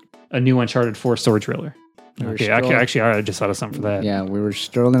bring up a new Uncharted 4 story trailer? Okay, actually I just thought of something for that. Yeah, we were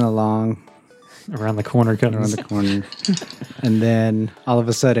strolling along Around the corner kind around the corner, and then all of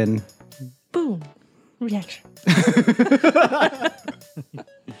a sudden, Boom. Reaction.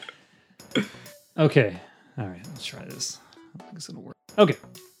 Okay. All right, let's try this. I think it's gonna work. Okay.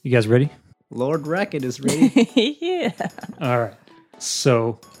 You guys ready? Lord Racket is ready. Yeah. All right.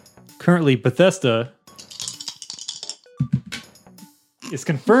 So currently Bethesda is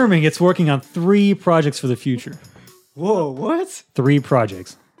confirming it's working on 3 projects for the future. Whoa, what? 3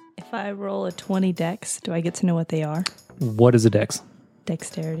 projects. If I roll a 20 dex, do I get to know what they are? What is a dex?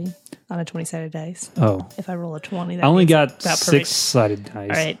 Dexterity on a 20-sided dice. Oh. If I roll a 20, that I only means got it's about perfect. 6-sided dice. All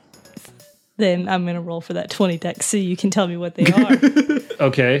right. Then I'm going to roll for that 20 dex so you can tell me what they are.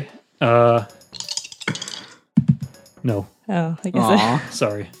 Okay. No. Oh, I guess Aw,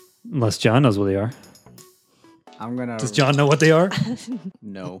 Sorry. Unless John knows what they are. I'm gonna. Does John know what they are?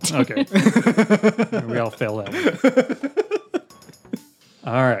 No. Okay. We all fail that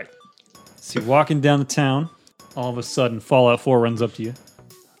one. All right. So you're walking down the town. All of a sudden, Fallout 4 runs up to you.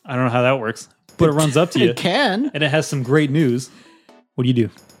 I don't know how that works, but it runs up to you. It can. And it has some great news. What do you do?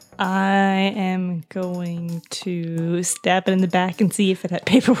 I am going to stab it in the back and see if it had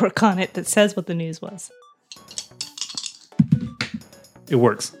paperwork on it that says what the news was. It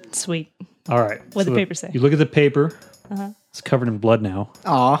works. Sweet. All right. What'd the paper say? You look at the paper. It's covered in blood now,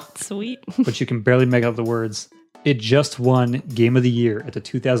 Aw. Sweet. but you can barely make out the words. It just won Game of the Year at the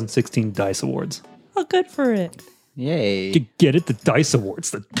 2016 DICE Awards. Oh, good for it. Yay. You get it? The DICE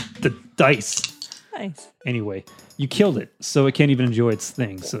Awards. The DICE. Nice. Anyway, you killed it, so it can't even enjoy its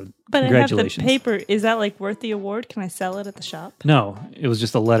thing. So But I have the congratulations. paper. Is that like worth the award? Can I sell it at the shop? No, it was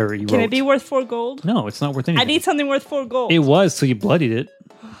just a letter you Can wrote. it be worth 4 gold? No, it's not worth anything. I need something worth 4 gold. It was, so you bloodied it.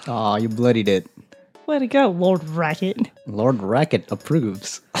 Aw, you bloodied it. Way to go, Lord Racket. Lord Racket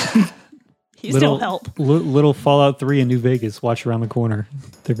approves. He's no help. Little Fallout 3 in New Vegas. Watch around the corner.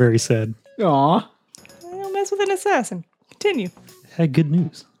 They're very sad. Aw. Don't mess with an assassin. Continue. Had good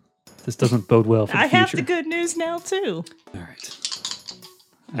news. This doesn't bode well for the I future. have the good news now, too. All right.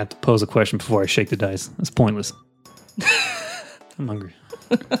 I have to pose a question before I shake the dice. That's pointless. I'm hungry.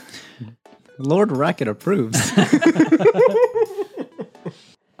 Lord Racket approves.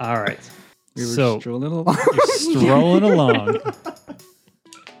 All right. We were So strolling along. you're strolling along.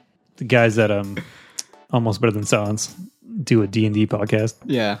 The guys at Almost Better Than Silence do a D&D podcast.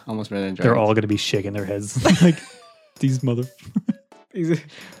 Yeah, almost better than They're all going to be shaking their heads like these mother.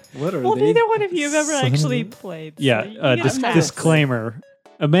 What are Well, they? neither one of you have ever Son of actually a- played. so Yeah, you got math. disclaimer.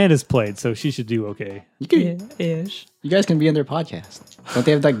 Amanda's played, so she should do okay. You, can, Yeah, ish. you guys can be on their podcast. Don't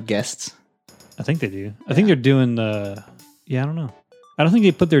they have like guests? I think they do. I think they're doing yeah, I don't know. I don't think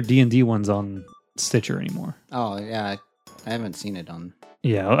they put their D&D ones on Stitcher anymore. Oh yeah, I haven't seen it on.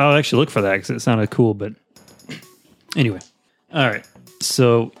 Yeah, I'll actually look for that because it sounded cool, but anyway. All right.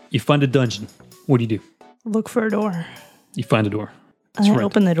 So you find a dungeon. What do you do? Look for a door. You find a door. I right.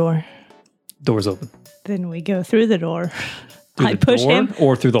 open the door. Door's open. Then we go through the door. Through I the push door, him.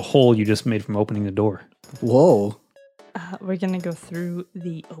 or through the hole you just made from opening the door. Whoa! We're going to go through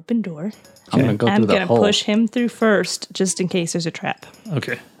the open door. I'm gonna go I'm through the going to hole. push him through first, just in case there's a trap.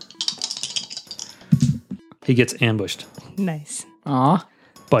 Okay. He gets ambushed Nice. Aw,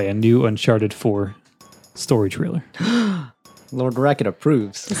 by a new Uncharted 4 story trailer. Lord Racket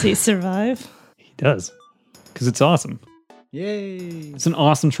approves. Does he survive? He does. Because it's awesome. Yay! It's an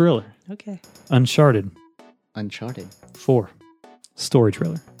awesome trailer. Okay. Uncharted Uncharted. 4 story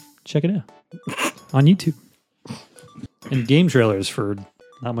trailer. Check it out on YouTube. And game trailers for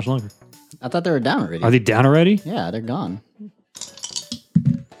not much longer. I thought they were down already. Are they down already? Yeah, they're gone.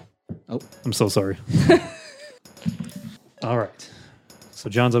 I'm so sorry. All right. So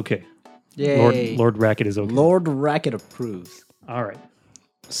John's okay. Yay! Lord Racket is okay. Lord Racket approves. All right.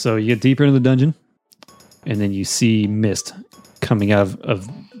 So you get deeper into the dungeon, and then you see mist coming out of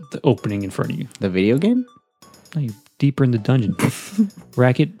the opening in front of you. The video game? No, you're deeper in the dungeon.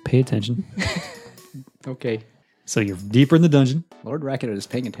 Racket, pay attention. Okay. So you're deeper in the dungeon. Lord Racket is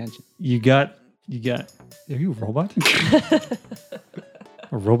paying attention. You got. Are you a robot?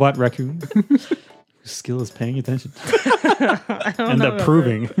 A robot raccoon whose skill is paying attention and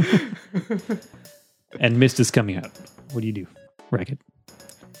approving. And mist is coming out. What do you do, Racket?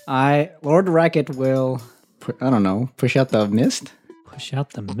 Lord Racket will, I don't know, push out the mist. Push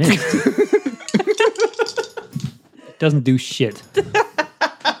out the mist. Doesn't do shit.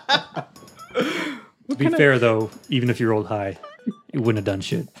 To be fair, though, even if you rolled high, it wouldn't have done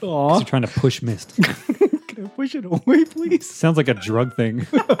shit. Aw. You're trying to push mist. Can I push it away, please? Sounds like a drug thing.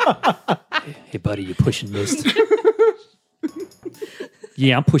 Hey, buddy, you pushing mist?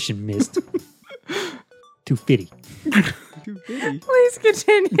 Yeah, I'm pushing mist. 250. Please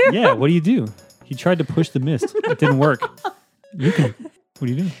continue. Yeah, what do? He tried to push the mist. It didn't work. You can. What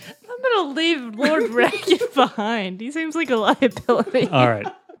are you doing? I'm going to leave Lord Racket behind. He seems like a liability. All right.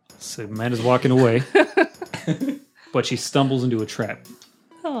 So Amanda's walking away, but she stumbles into a trap.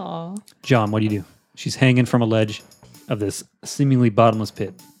 Aw. John, what do? She's hanging from a ledge of this seemingly bottomless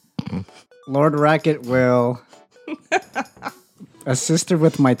pit. Lord Racket will assist her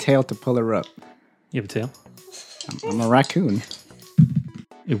with my tail to pull her up. You have a tail? I'm a raccoon.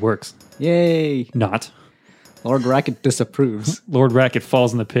 It works. Yay! Not. Lord Racket disapproves. Lord Racket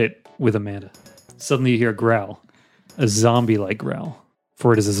falls in the pit with Amanda. Suddenly you hear a growl. A zombie-like growl.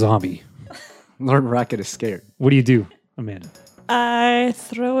 For it is a zombie. Lord Racket is scared. What do, Amanda? I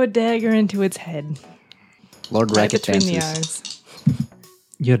throw a dagger into its head. Lord Right Racket between the dances. eyes.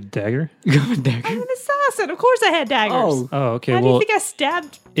 You had a dagger? I'm an assassin. Of course I had daggers. Oh, Oh, okay. How do you Well, think I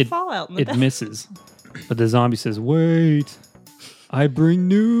stabbed it- Fallout in the it back? misses. But the zombie says, wait, I bring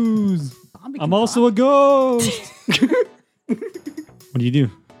news. I'm also a ghost. What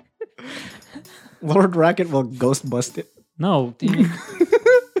do? Lord Racket will ghost bust it. No, damn it.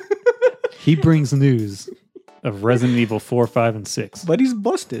 He brings news of Resident Evil 4, 5, and 6. But he's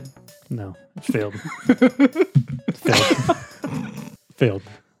busted. No, it failed. Failed.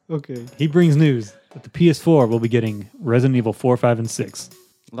 Okay. He brings news that the PS4 will be getting Resident Evil 4, 5, and 6.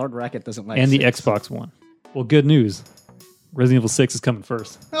 Lord Racket doesn't like And the six. Xbox One. Well, good news. Resident Evil 6 is coming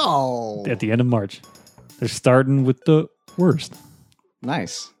first Oh, at the end of March. They're starting with the worst.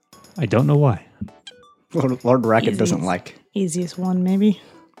 nice. I don't know why. Lord Racket Easy. doesn't like. Easiest one, maybe.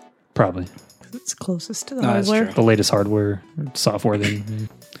 Probably. It's closest to the No, that's hardware. true. The latest hardware, software thing.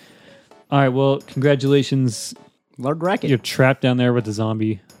 All right, well, congratulations. Lord Racket. You're trapped down there with the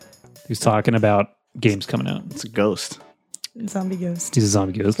zombie who's talking about games coming out. It's a ghost. Zombie ghost He's a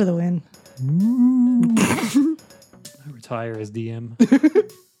zombie ghost. for the win. I retire as DM.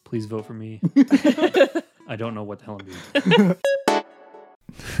 Please vote for me. I don't know what the hell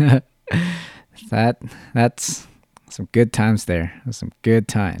I'm doing. That's some good times there. That's some good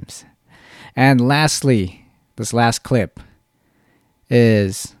times. And lastly, this last clip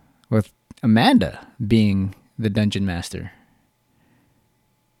is with Amanda being the dungeon master.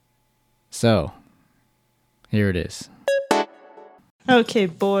 So, here it is. Okay,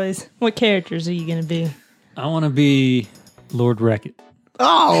 boys. What characters are you going to be? I want to be Lord Racket.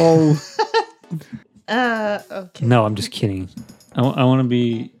 Oh! Okay. No, I'm just kidding. I want to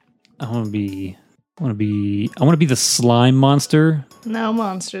be the slime monster. No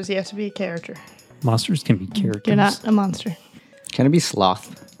monsters. You have to be a character. Monsters can be characters. You're not a monster. Can it be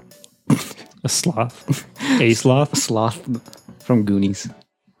Sloth? A sloth. A sloth. Sloth from Goonies.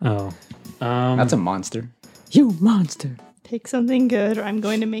 Oh. That's a monster. You monster. Pick something good, or I'm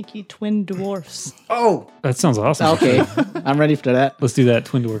going to make you twin dwarfs. Oh! That sounds awesome. Okay, I'm ready for that. Let's do that.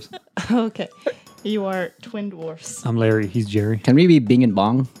 Twin dwarfs. Okay. You are twin dwarfs. I'm Larry. He's Jerry. Can we be Bing and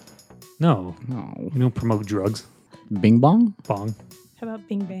Bong? No. No. We don't promote drugs. Bing Bong? Bong. How about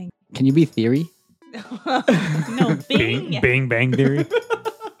Bing Bang? Can you be Theory? No, Bing. Bang Bang Theory.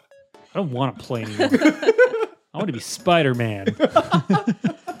 I don't want to play anymore. I want to be Spider-Man.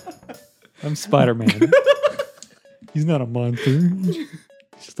 I'm Spider-Man. He's not a monster. He's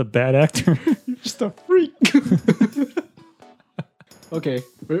just a bad actor. Just a freak. Okay,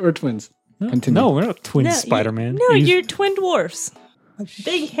 we're twins. Continue. No, we're not twin No, Spider-Man. No, He's- you're twin dwarfs.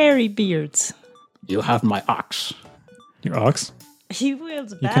 Big hairy beards. You have my ox. Your ox? He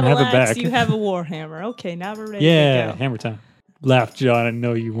wields a can battle have it axe. back. You have a warhammer. Okay, now we're ready Yeah, to go. hammer time. Laugh, John. I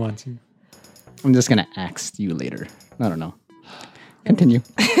know you want to. I'm just gonna axe you later. I don't know. Continue.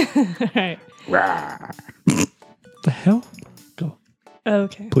 All right. The hell? Go,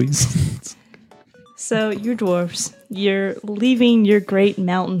 Okay. please. So you're dwarfs. You're leaving your great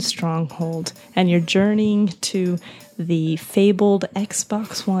mountain stronghold, and you're journeying to the fabled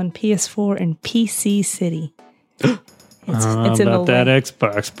Xbox One, PS4, and PC city. It's in the About that land,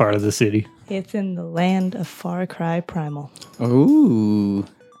 Xbox part of the city. it's in the land of Far Cry Primal. Ooh.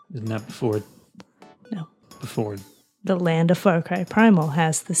 Isn't that before? No. Before. The land of Far Cry Primal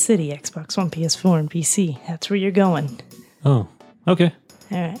has the city, Xbox One, PS4, and PC. That's where you're going. Oh, okay.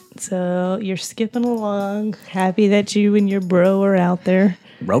 All right, so you're skipping along, happy that you and your bro are out there.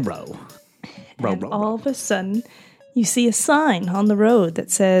 Bro. And all of a sudden, you see a sign on the road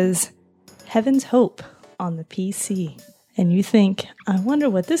that says, Heaven's Hope, on the PC. And you think, I wonder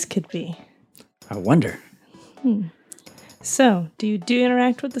what this could be. I wonder. So, do you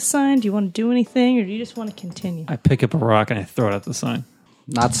interact with the sign? Do you want to do anything, or do you just want to continue? I pick up a rock and I throw it at the sign.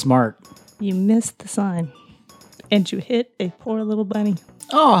 Not smart. You missed the sign, and you hit a poor little bunny.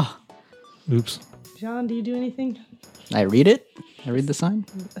 Oh, Oops. John, do you do anything? I read it. I read the sign.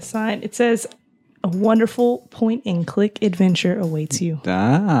 A sign. It says, a wonderful point-and-click adventure awaits you.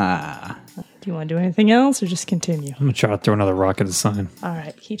 Ah. Do you want to do anything else, or just continue? I'm going to try to throw another rock at the sign. All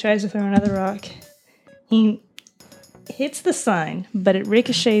right. He tries to throw another rock. He hits the sign, but it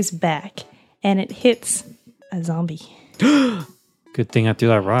ricochets back, and it hits a zombie. Good thing I threw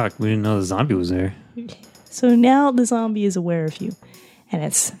that rock. We didn't know the zombie was there. So now the zombie is aware of you, and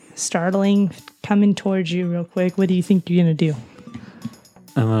it's startling, coming towards you real quick. What do you think you're going to do?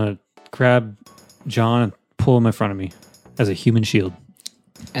 I'm going to grab John and pull him in front of me as a human shield.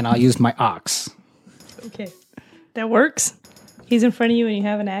 And I'll use my ox. Okay. That works. He's in front of you, and you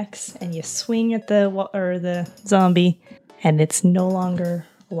have an axe, and you swing at the zombie, and it's no longer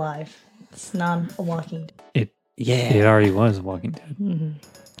alive. It's non-walking. It already was Walking Dead.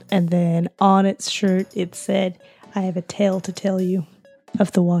 And then on its shirt, it said, I have a tale to tell you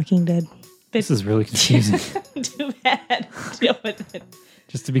of the Walking Dead. This is really confusing. Too bad. Deal with it.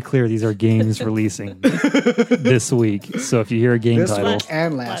 Just to be clear, these are games releasing this week. So if you hear a game This title, week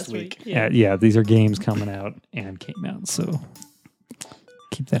and last week. Yeah. these are games coming out and came out. So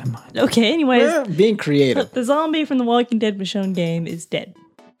keep that in mind. Okay, anyways. We're being creative. The zombie from the Walking Dead Michonne game is dead.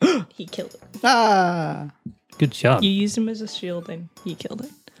 He killed it. Ah. Good job. You used him as a shield, and he killed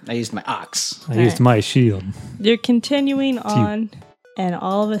it. I used my ox. I used my shield. You're continuing on, and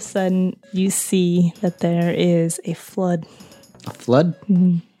all of a sudden, you see that there is a flood. A flood?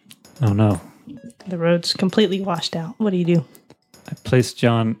 Oh no. The road's completely washed out. What do you do? I placed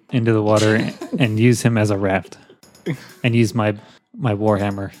John into the water and use him as a raft. And use my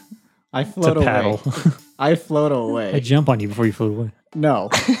warhammer I float to away. paddle. I float I away. jump on you before you flew away. No.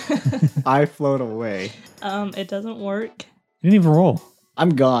 I float away. It doesn't work. You didn't even roll.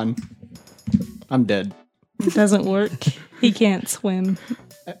 I'm gone. I'm dead. It doesn't work. He can't swim.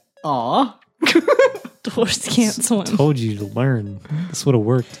 Aw. Dwarves can't swim. Told you to learn. This would have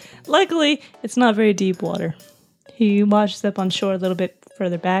worked. Luckily, it's not very deep water. He washes up on shore a little bit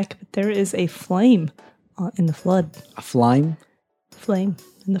further back, but there is a flame in the flood. A flame? Flame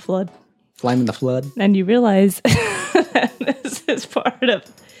in the flood. Flame in the flood? And you realize that this is part of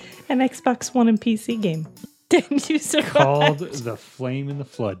an Xbox One and PC game. Didn't you survive? Called The Flame in the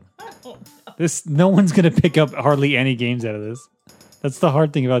Flood. No one's gonna pick up hardly any games out of this. That's the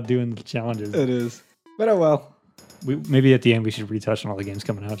hard thing about doing the challenges. It is. But oh well. Maybe at the end we should retouch on all the games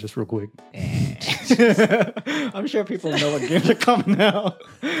coming out just real quick. I'm sure people know what games are coming out.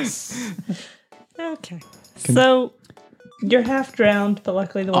 Okay. So you're half drowned, but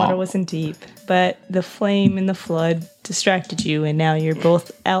luckily the water wasn't deep. But the flame in the flood distracted you, and now you're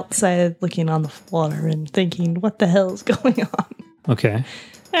both outside looking on the water and thinking, what the hell is going on? Okay.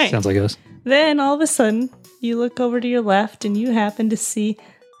 All right. Sounds like us. Then all of a sudden, you look over to your left and you happen to see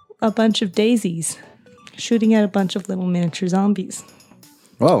a bunch of daisies shooting at a bunch of little miniature zombies.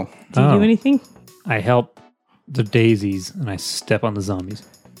 Whoa. Do you do anything? I help the daisies and I step on the zombies.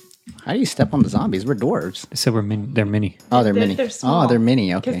 How do you step on the zombies? We're dwarves. I said they're mini. Oh, they're mini. They're small Oh, they're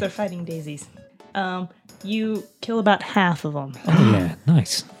mini. because Okay. they're fighting daisies. You kill about half of them, Oh yeah,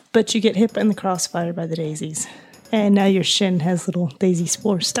 nice. but you get hit in the crossfire by the daisies. And now your shin has little daisy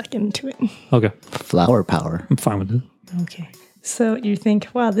spores stuck into it. Okay, Flower power. I'm fine with it. Okay. So you think,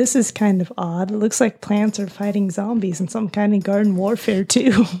 wow, this is kind of odd. It looks like plants are fighting zombies in some kind of garden warfare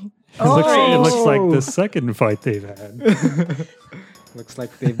too. It looks like the second fight they've had. Looks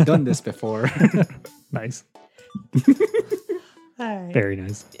like they've done this before. Nice. All right. Very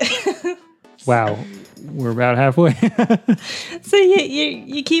nice. Wow, we're about halfway. So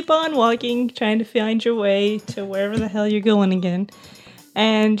you keep on walking, trying to find your way to wherever the hell you're going again.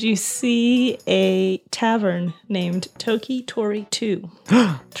 And you see a tavern named Toki Tori 2.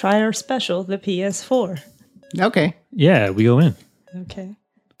 Try our special, the PS4. Okay. Yeah, we go in. Okay.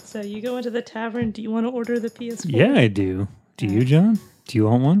 So you go into the tavern. Do you want to order the PS4? Yeah, I do. Do you, John? Do you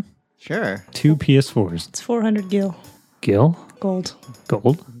want one? Sure. 2 PS4s. It's 400 gil Gil? gold.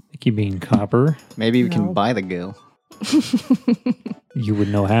 Gold? I think you mean copper. Maybe we No. can buy the gill. You would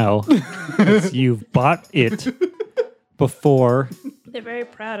know how. 'Cause you've bought it before. They're very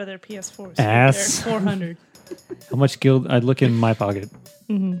proud of their PS4s. Ass. They're 400. How much gil? I'd look in my pocket.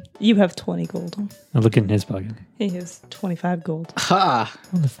 You have 20 gold. I'd look in his pocket. He has 25 gold. Ha!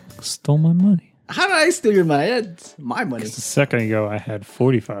 Motherfucker stole my money. How did I steal your money? That's my money. A second ago, I had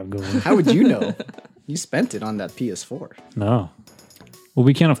 45 gold. How would you know? You spent it on that PS4. No. Well,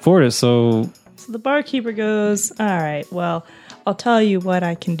 we can't afford it, so So the barkeeper goes, all right, well, I'll tell you what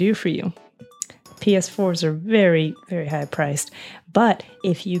I can do for you. PS4s are very, very high priced. But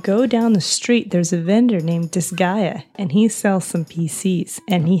if you go down the street, there's a vendor named Disgaea, and he sells some PCs,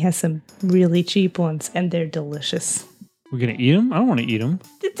 and he has some really cheap ones, and they're delicious. we're going to eat them? I don't want to eat them.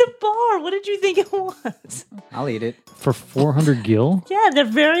 It's a bar. What did you think it was? I'll eat it. For 400 gil? Yeah, they're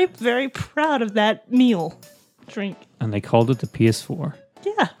very, very proud of that meal drink. And they called it the PS4.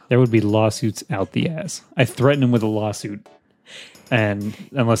 Yeah. There would be lawsuits out the ass. I threatened him with a lawsuit. And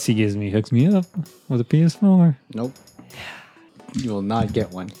unless he hooks me up with a PS4. Nope. You will not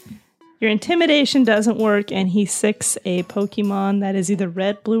get one. Your intimidation doesn't work, and he sicks a Pokemon that is either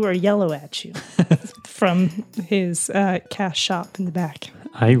red, blue, or yellow at you from his cash shop in the back.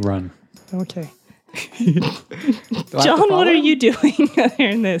 I run. Okay. Do I have to John, what follow are him? you doing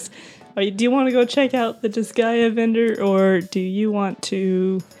in this? Do you want to go check out the Disgaea vendor, or do you want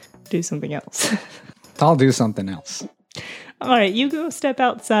to do something else? I'll do something else. All right, you go step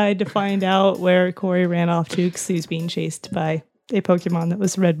outside to find out where Corey ran off to because he was being chased by a Pokemon that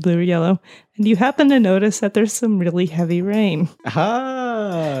was red, blue, or yellow. And you happen to notice that there's some really heavy rain.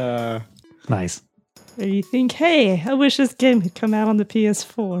 Ah. Nice. Or you think, hey, I wish this game had come out on the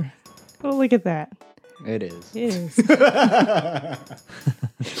PS4. Oh, look at that. It is. It is.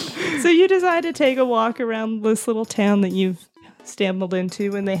 So you decide to take a walk around this little town that you've stumbled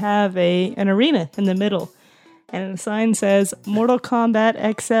into, and they have an arena in the middle. And the sign says, Mortal Kombat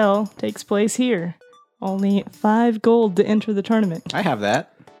XL takes place here. Only 5 gold to enter the tournament. I have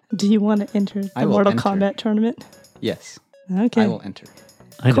that. Do you want to enter I the will Mortal enter. Kombat tournament? Yes. Okay. I will enter.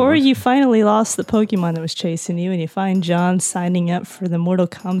 I Corey, know. you finally lost the Pokemon that was chasing you, and you find John signing up for the Mortal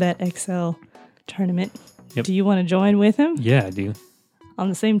Kombat XL tournament. Yep. Do you want to join with him? Yeah, I do. On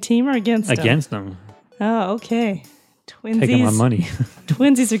the same team or against him? Against them. Oh, okay. Taking my Twinsies. money.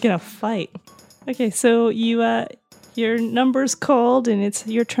 Twinsies are gonna fight. Okay, so your number's called and it's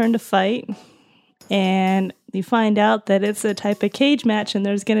your turn to fight, and you find out that it's a type of cage match, and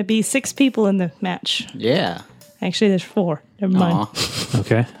there's gonna be 6 people in the match. Yeah. Actually, there's 4. Never mind. Aw.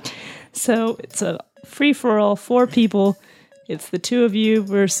 Okay. So it's a free for all, 4 people. It's the 2 of you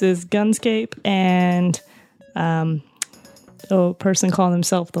versus Gunscape and a person calling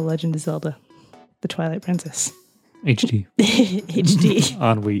himself the Legend of Zelda, the Twilight Princess. HD. HD.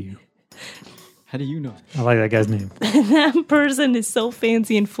 On Wii U. How do you know? I like that guy's name. That person is so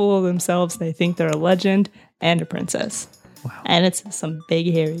fancy and full of themselves, they think they're a legend and a princess. Wow. And it's some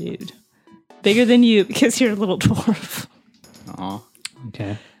big hairy dude. Bigger than you because you're a little dwarf. Aw.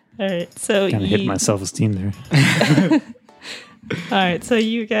 Okay. All right, so Kind of hit my self-esteem there. all right, so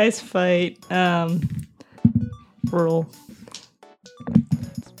you guys fight. Roll.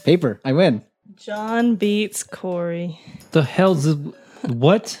 Paper. I win. John beats Corey. The hell's this?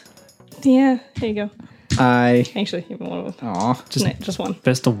 What? Yeah, there you go. I. Actually, even one of them. Aw. Just one.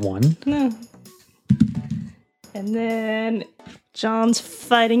 Best of one? No. And then John's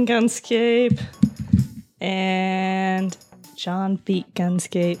fighting Gunscape. And John beat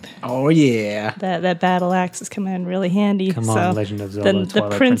Gunscape. Oh, yeah. That battle axe is coming in really handy. Come so on, Legend of Zelda. then the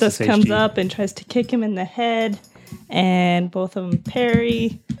Twilight princess comes HD. up and tries to kick him in the head. And both of them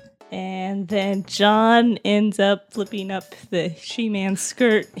parry. And then John ends up flipping up the She-Man's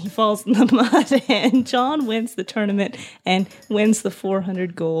skirt. He falls in the mud, and John wins the tournament and wins the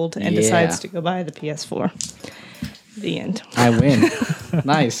 400 gold and Yeah. decides to go buy the PS4. The end. I win.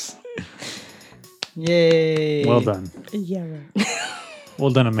 Nice. Yay. Well done. Yeah, right.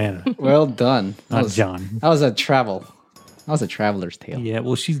 Well done, Amanda. Well done. Not John. That was a traveler's tale. Yeah,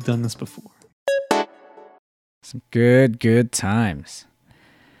 well, she's done this before. Some good times.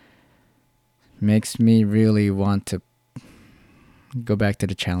 Makes me really want to go back to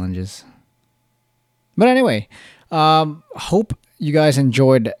the challenges. But anyway, hope you guys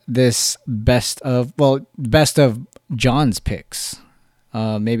enjoyed this best of John's picks.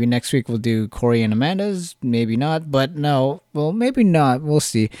 Maybe next week we'll do Corey and Amanda's. Maybe not, but no. Well, maybe not. We'll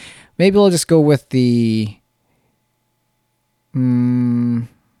see. Maybe we'll just go with the...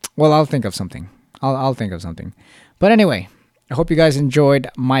 well, I'll think of something. I'll think of something. But anyway, I hope you guys enjoyed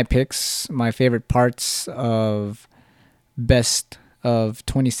my picks, my favorite parts of best of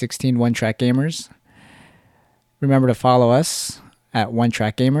 2016 One Track Gamers. Remember to follow us at One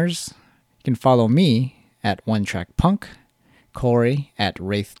Track Gamers. You can follow me at One Track Punk, Corey at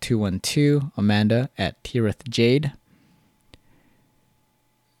Wraith212, Amanda at Tirith Jade.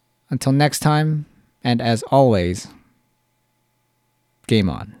 Until next time, and as always, game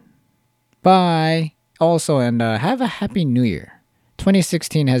on. Bye. Also, and have a happy new year.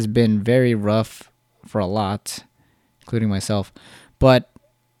 2016 has been very rough for a lot, including myself. But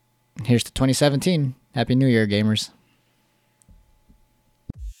here's to 2017. Happy New Year, gamers.